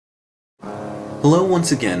Hello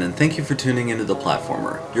once again, and thank you for tuning into The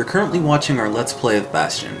Platformer. You're currently watching our Let's Play of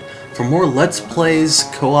Bastion. For more Let's Plays,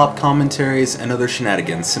 co-op commentaries, and other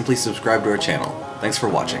shenanigans, simply subscribe to our channel. Thanks for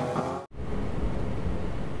watching.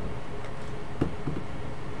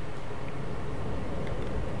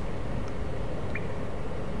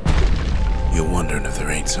 You're wondering if there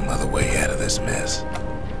ain't some other way out of this mess.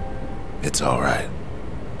 It's alright.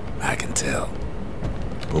 I can tell.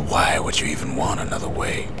 But why would you even want another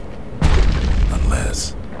way?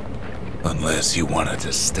 Unless you wanted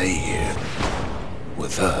to stay here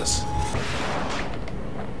with us.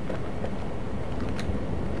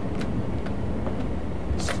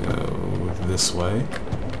 Let's go this way.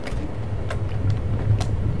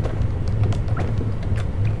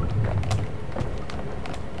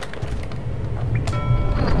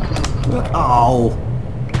 Ow!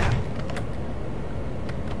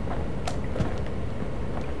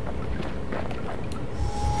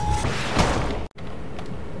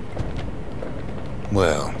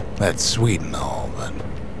 Well, that's sweet and all, but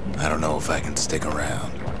I don't know if I can stick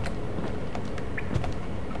around.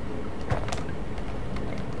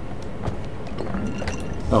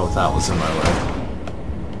 Oh, that was in my way.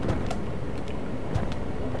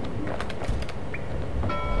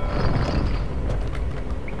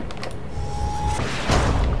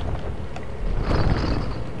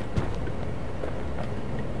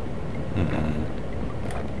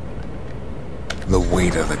 The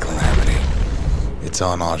weight of the calamity. It's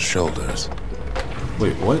on our shoulders.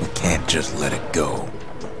 Wait, what? We can't just let it go.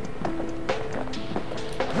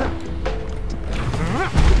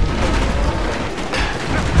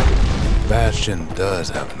 Bastion does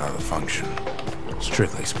have another function,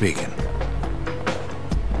 strictly speaking.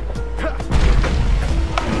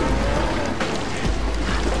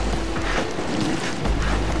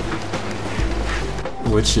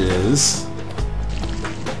 Which is...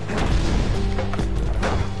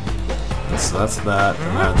 So that's that,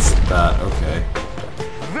 and that's that, okay.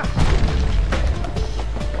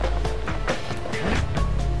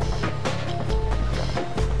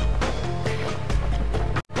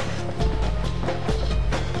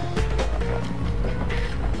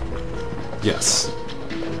 Yes.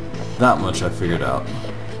 That much I figured out.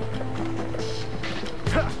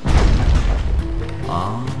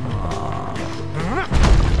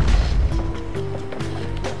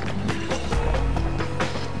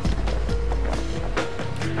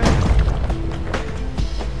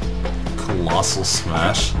 Colossal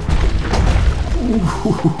smash.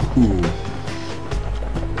 Ooh.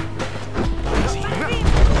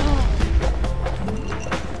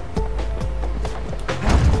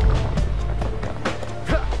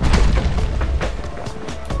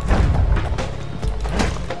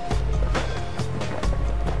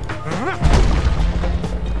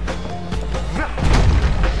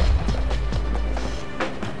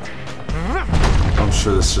 I'm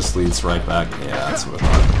sure this just leads right back. Yeah, that's what I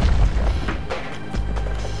thought.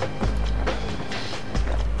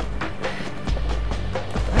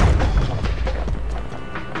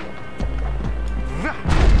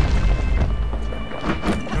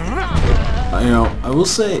 You know, I will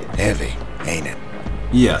say... Heavy, ain't it?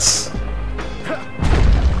 Yes.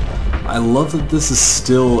 I love that this is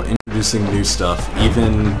still introducing new stuff,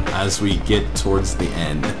 even as we get towards the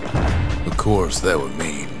end. Of course, that would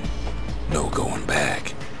mean no going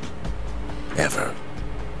back. Ever.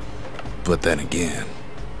 But then again,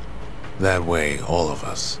 that way all of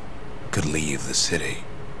us could leave the city.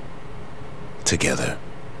 Together.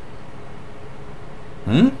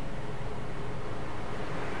 Hmm?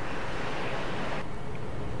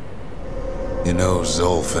 You know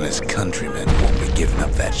Zolf and his countrymen won't be giving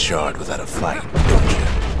up that shard without a fight, don't you?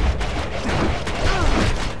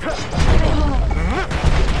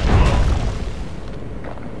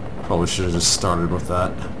 Probably should have just started with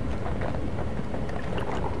that.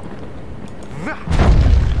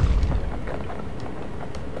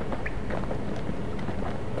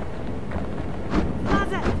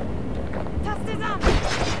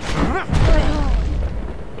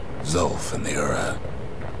 Zolf and the Ura.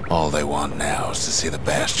 All they want now is to see the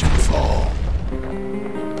Bastion fall.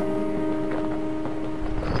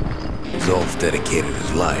 Zolf dedicated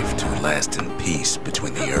his life to a lasting peace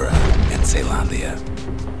between the Ura and Caelondia.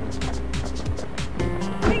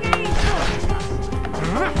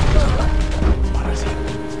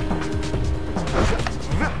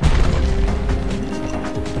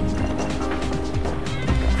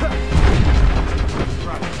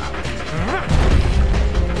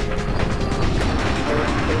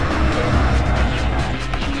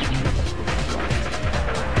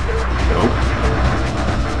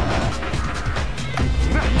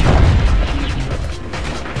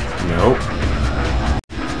 Nope.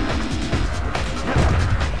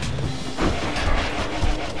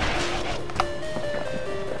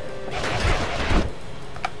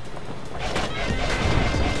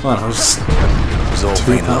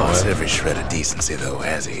 Zolf ain't that lost way. every shred of decency, though,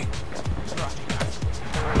 has he?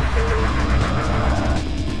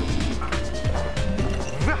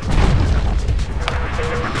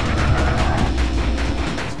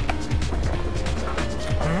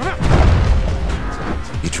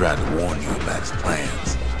 He tried to warn you about his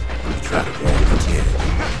plans. He tried to warn the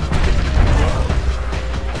kid.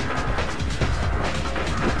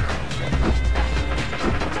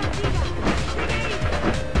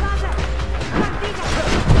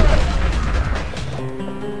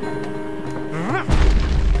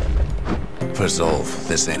 For Zolf,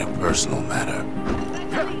 this ain't a personal matter.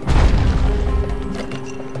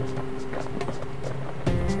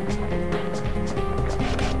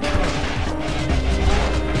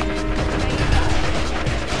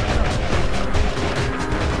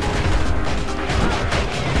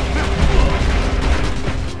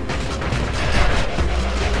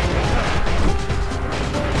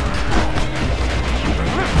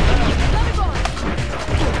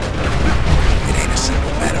 It ain't a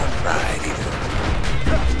simple matter of pride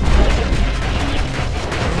either.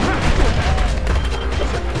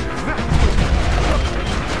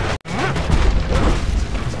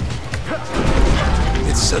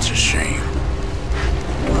 It's such a shame.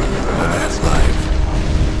 But that's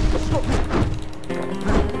life.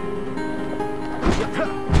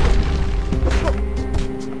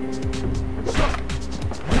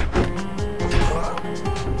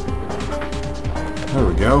 There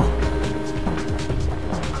we go.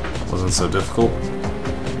 Wasn't so difficult.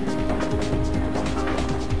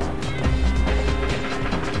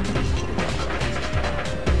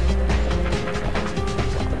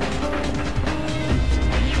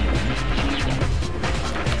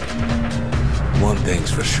 One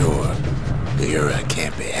thing's for sure. The Ura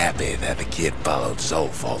can't be happy that the kid followed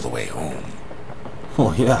Zolf all the way home.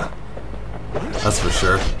 Oh yeah. That's for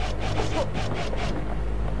sure.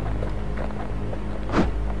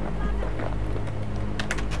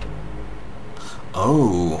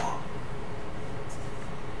 Oh.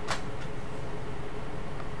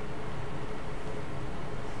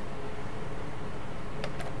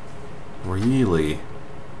 Really?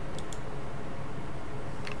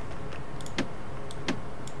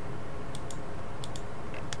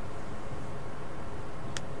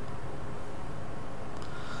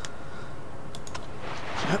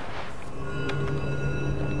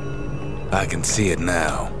 I can see it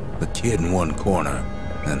now. The kid in one corner,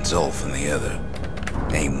 and Zolf in the other.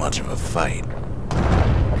 Ain't much of a fight.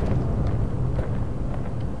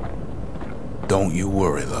 Don't you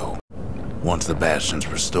worry, though. Once the Bastion's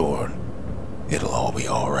restored, it'll all be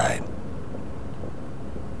alright.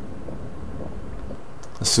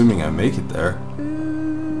 Assuming I make it there.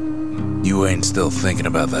 You ain't still thinking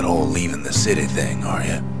about that whole leaving the city thing, are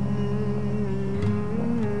you?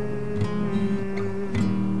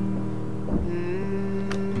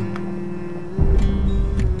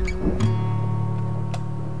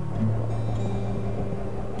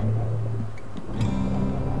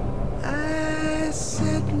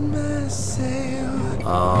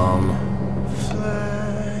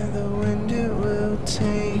 Fly, the wind it will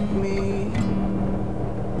take me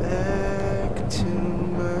back to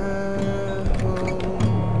my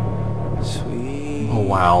home, sweet. Oh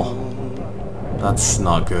wow. That's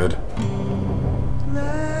not good.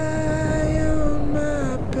 Lie on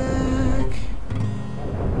my back,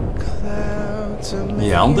 clouds are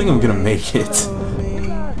Yeah, I don't think I'm gonna make it. making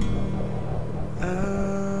me.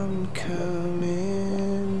 I'm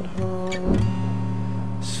coming home,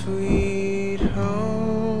 sweet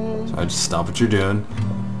home. I just stop what you're doing.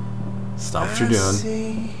 Stop what you're I doing.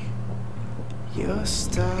 see your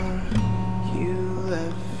star, you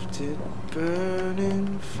left it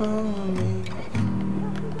burning for me.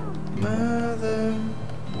 Mother,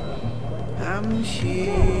 I'm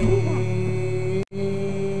here.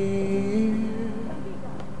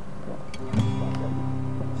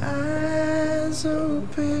 Eyes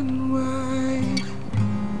open wide,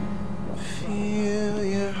 feel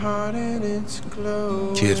your heart and its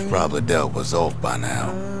glow. Kid's probably dealt with Zolf by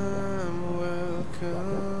now. I'm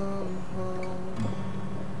welcome home.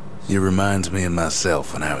 It reminds me of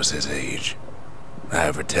myself when I was his age. I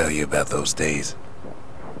ever tell you about those days?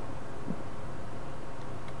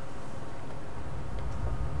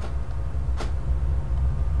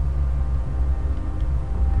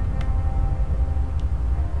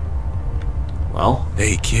 Well,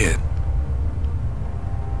 Hey, kid.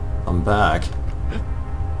 I'm back.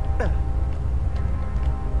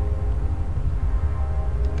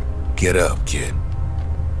 Get up, kid.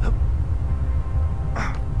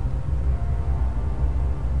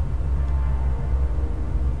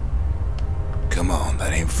 Come on,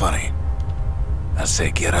 that ain't funny. I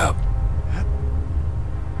say get up.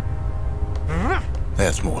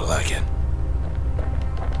 That's more like it.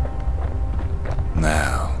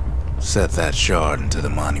 Now, set that shard into the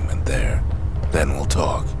monument there. Then we'll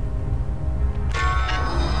talk.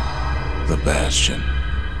 The Bastion.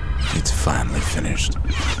 It's finally finished.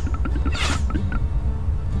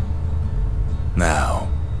 Now,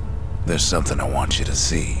 there's something I want you to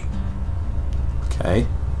see. Okay.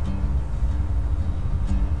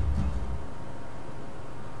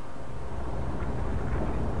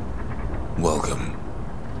 Welcome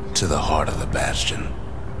to the heart of the Bastion.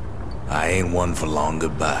 I ain't one for long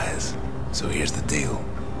goodbyes, so here's the deal.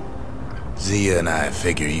 Zia and I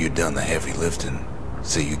figure you done the heavy lifting,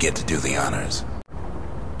 so you get to do the honors.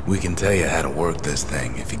 We can tell you how to work this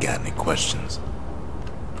thing if you got any questions.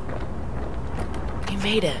 You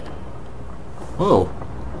made it. Whoa.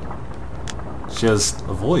 She has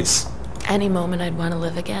a voice. Any moment I'd want to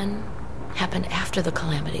live again happened after the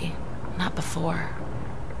calamity, not before.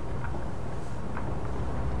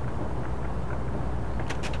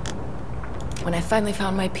 When I finally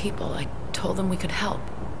found my people, I told them we could help.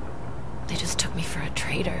 They just took me for a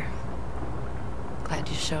traitor. Glad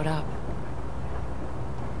you showed up.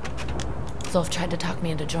 Zolf tried to talk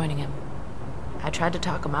me into joining him. I tried to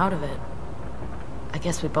talk him out of it. I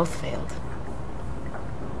guess we both failed.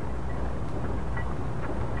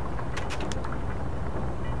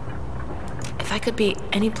 If I could be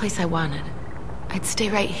any place I wanted, I'd stay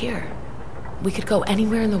right here. We could go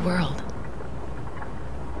anywhere in the world.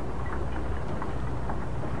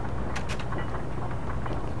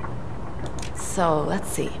 So, let's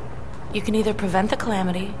see. You can either prevent the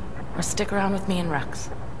calamity, or stick around with me and Rex.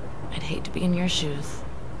 I'd hate to be in your shoes.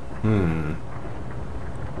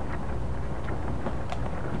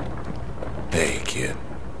 Hey, kid.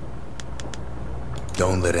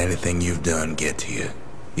 Don't let anything you've done get to you.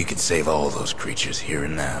 You can save all those creatures here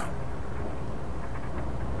and now.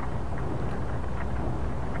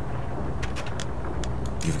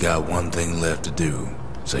 You've got one thing left to do,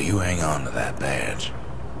 so you hang on to that badge.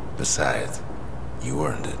 Besides, you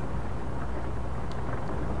earned it.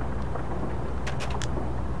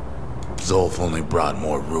 Zolf only brought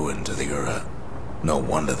more ruin to the Ura. No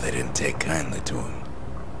wonder they didn't take kindly to him.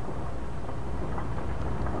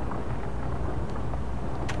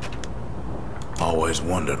 Always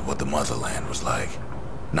wondered what the motherland was like.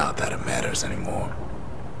 Not that it matters anymore.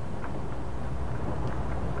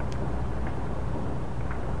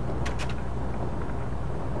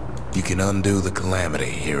 You can undo the calamity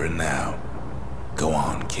here and now. Go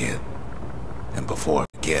on, kid. And before I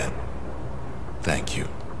forget, thank you.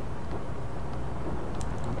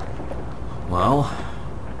 Well,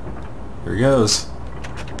 here goes.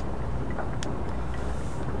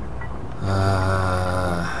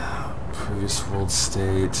 Previous world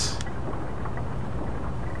state.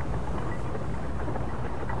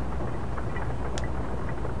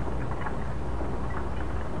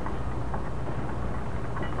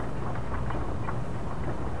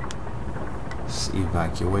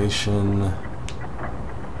 Evacuation.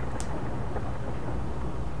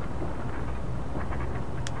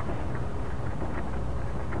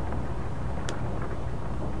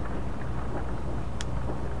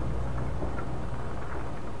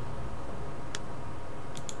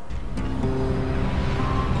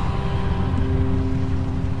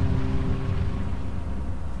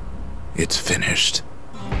 It's finished.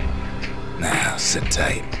 Now, sit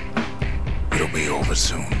tight. It'll be over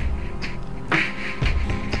soon.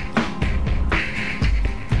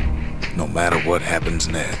 No matter what happens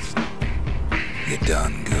next, you're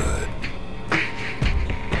done good.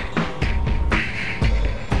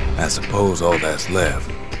 I suppose all that's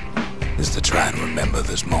left is to try and remember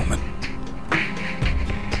this moment.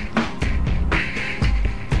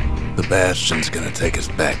 The Bastion's gonna take us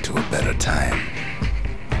back to a better time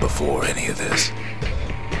before any of this.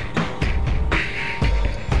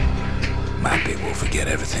 Might be we'll forget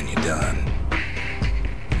everything you've done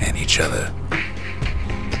and each other.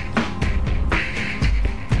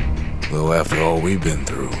 Though after all we've been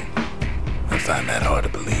through, I find that hard to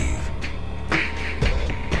believe.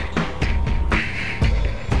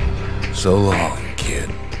 So long, kid.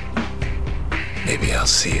 Maybe I'll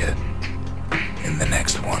see you in the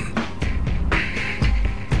next one.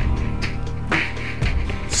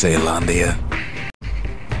 Ceylondia,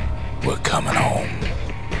 we're coming home.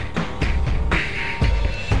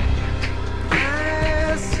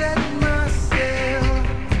 I set myself,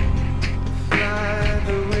 fly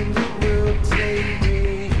the wind that will take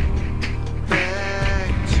me back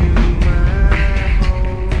to my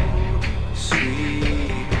home,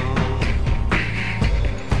 sweet home.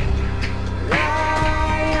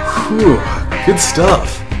 Whew, good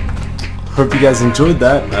stuff. Hope you guys enjoyed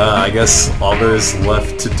that. I guess all there is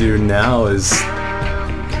left to do now is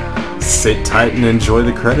sit tight and enjoy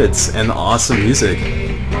the credits and the awesome music.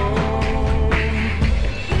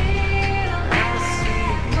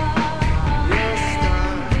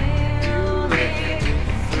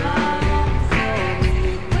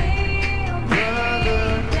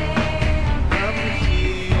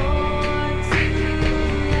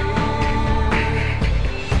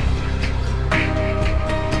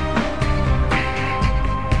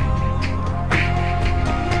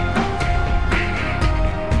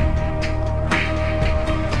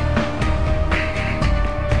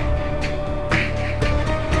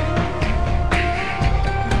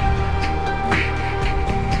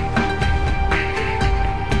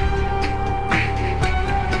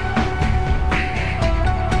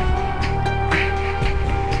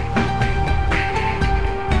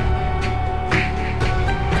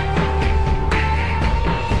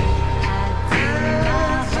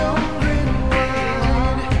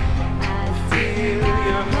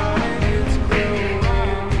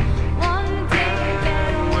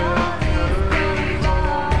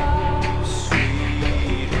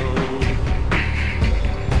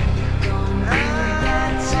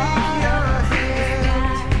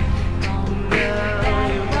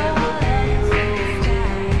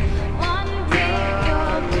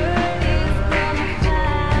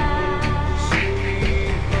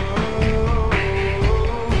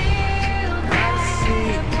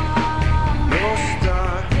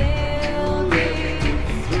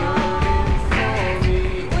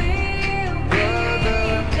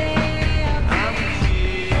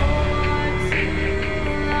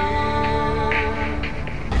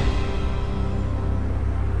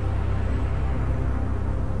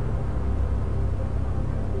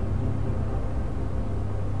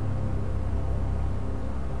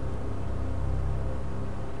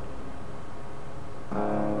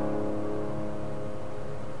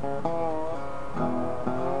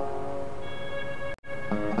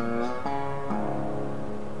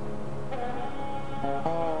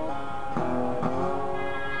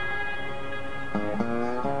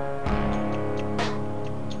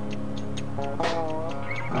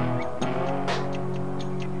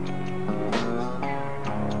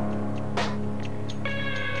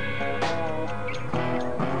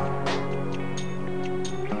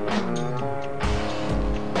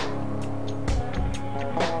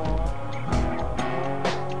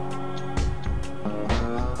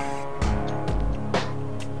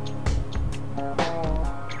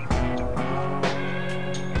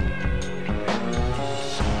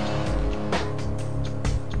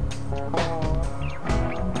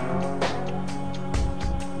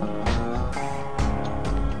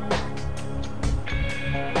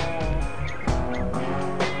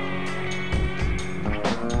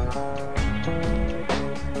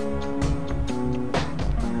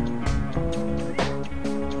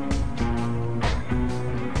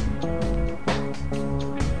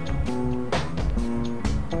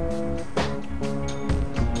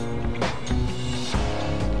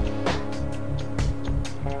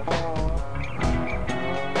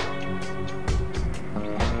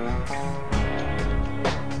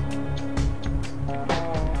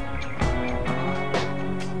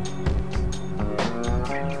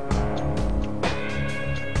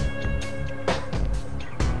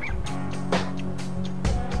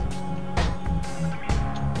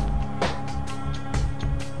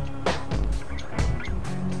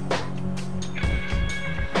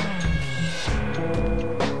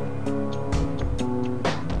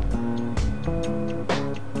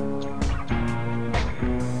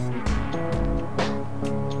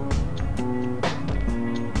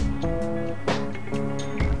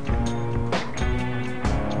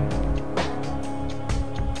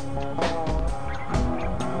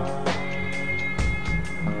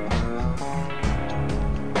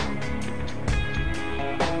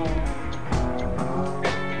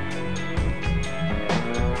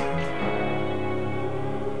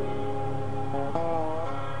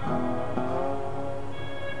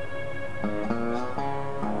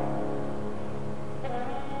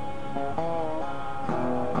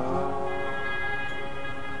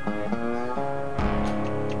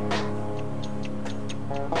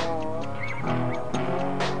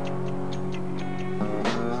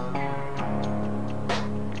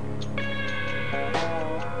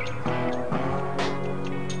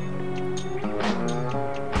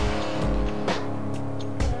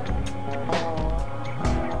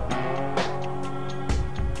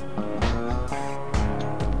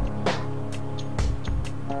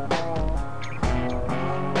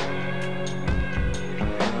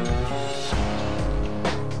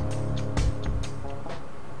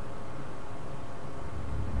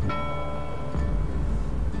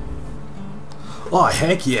 Oh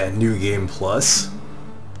heck yeah, New Game Plus.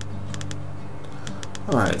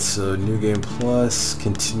 Alright, so New Game Plus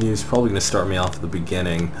continues, probably going to start me off at the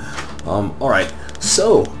beginning. Alright,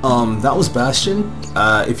 so that was Bastion.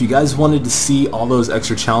 If you guys wanted to see all those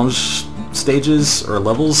extra challenge stages or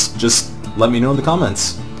levels, just let me know in the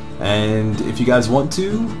comments. And if you guys want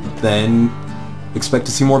to, then expect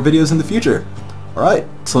to see more videos in the future. Alright,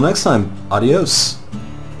 till next time, adios.